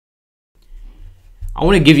I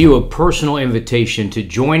want to give you a personal invitation to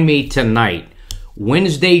join me tonight,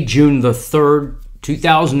 Wednesday, June the 3rd,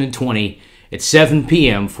 2020 at 7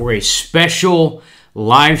 p.m. for a special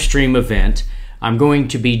live stream event. I'm going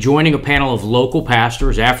to be joining a panel of local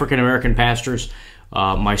pastors, African-American pastors,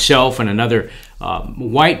 myself and another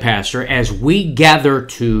white pastor, as we gather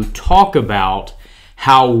to talk about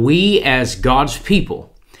how we as God's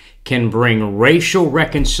people can bring racial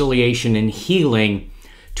reconciliation and healing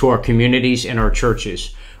to our communities and our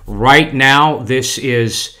churches. Right now, this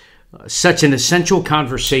is such an essential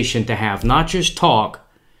conversation to have, not just talk,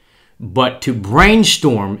 but to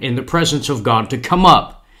brainstorm in the presence of God, to come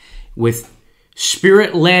up with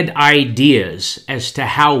Spirit-led ideas as to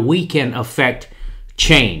how we can affect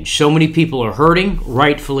change. So many people are hurting,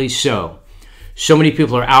 rightfully so. So many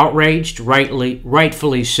people are outraged,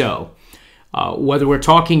 rightfully so. Whether we're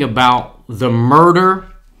talking about the murder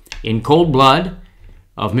in cold blood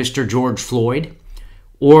of Mr. George Floyd,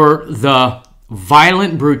 or the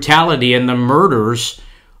violent brutality and the murders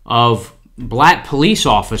of black police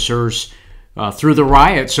officers through the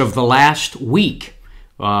riots of the last week.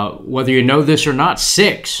 Whether you know this or not,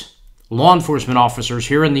 6 law enforcement officers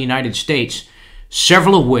here in the United States,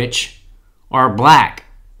 several of which are black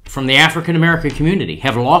from the African-American community,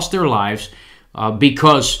 have lost their lives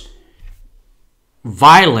because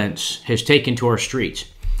violence has taken to our streets.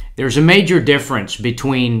 There's a major difference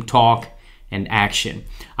between talk and action.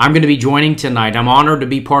 I'm going to be joining tonight. I'm honored to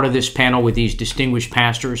be part of this panel with these distinguished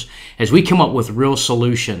pastors as we come up with real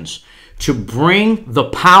solutions to bring the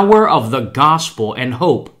power of the gospel and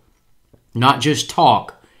hope, not just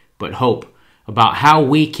talk, but hope, about how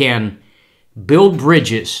we can build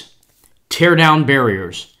bridges, tear down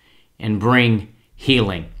barriers, and bring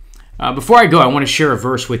healing. Before I go, I want to share a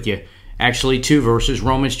verse with you. Actually, 2 verses,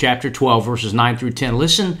 Romans chapter 12, verses 9 through 10.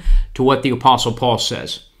 Listen to what the Apostle Paul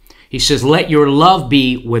says. He says, "Let your love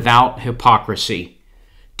be without hypocrisy.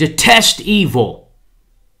 Detest evil.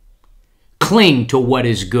 Cling to what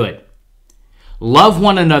is good. Love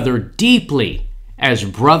one another deeply as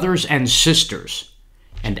brothers and sisters,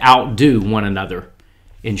 and outdo one another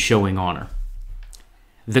in showing honor."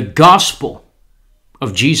 The gospel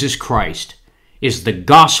of Jesus Christ is the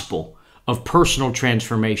gospel of personal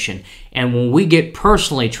transformation. And when we get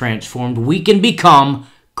personally transformed, we can become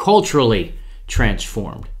culturally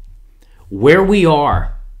transformed. Where we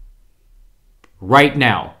are right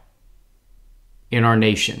now in our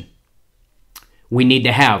nation, we need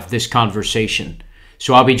to have this conversation.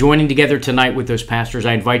 So I'll be joining together tonight with those pastors.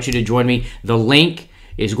 I invite you to join me. The link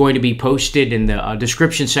is going to be posted in the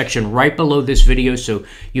description section right below this video, so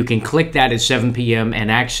you can click that at 7 p.m.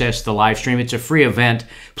 and access the live stream. It's a free event.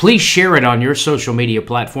 Please share it on your social media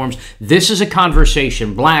platforms. This is a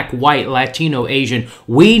conversation, black, white, Latino, Asian,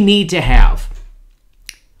 we need to have.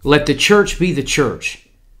 Let the church be the church.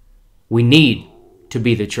 We need to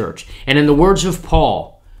be the church. And in the words of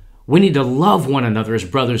Paul, we need to love one another as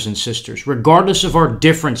brothers and sisters, regardless of our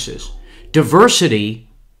differences. Diversity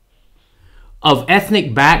of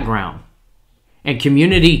ethnic background and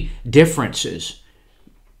community differences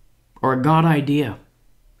are a God idea.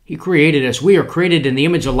 He created us. We are created in the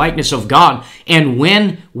image and likeness of God. And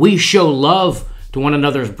when we show love to one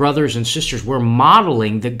another as brothers and sisters, we're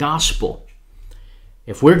modeling the gospel.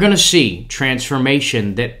 If we're going to see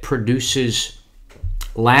transformation that produces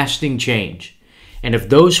lasting change, and if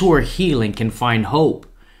those who are healing can find hope,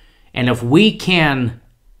 and if we can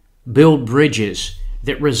build bridges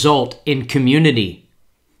that result in community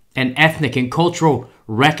and ethnic and cultural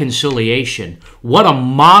reconciliation, what a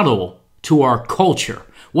model to our culture,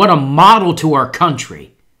 what a model to our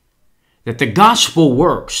country, that the gospel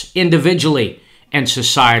works individually and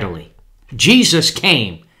societally. Jesus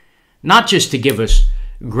came not just to give us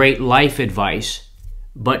great life advice,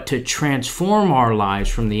 but to transform our lives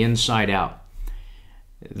from the inside out.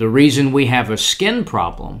 The reason we have a skin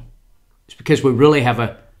problem is because we really have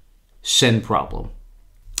a sin problem.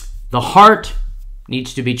 The heart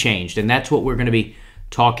needs to be changed, and that's what we're going to be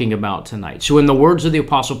talking about tonight. So in the words of the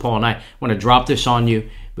Apostle Paul, and I want to drop this on you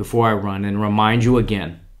before I run and remind you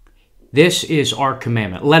again, this is our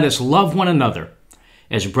commandment. Let us love one another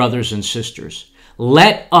as brothers and sisters.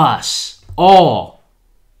 Let us all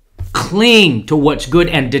cling to what's good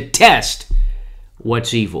and detest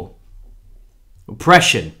what's evil.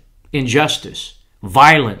 Oppression, injustice,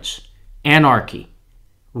 violence, anarchy,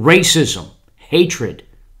 racism, hatred,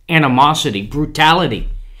 animosity, brutality,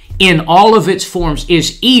 in all of its forms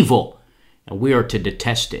is evil, and we are to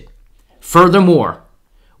detest it. Furthermore,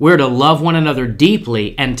 we're to love one another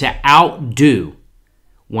deeply and to outdo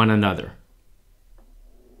one another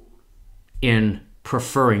in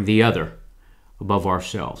preferring the other above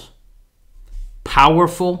ourselves.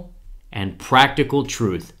 powerful and practical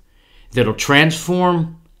truth that'll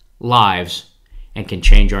transform lives and can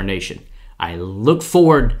change our nation. I look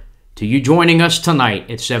forward to you joining us tonight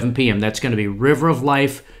at 7 p.m. That's going to be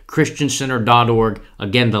riveroflifechristiancenter.org.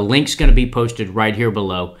 Again, the link's going to be posted right here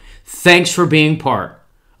below. Thanks for being part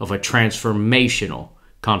of a transformational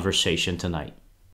conversation tonight.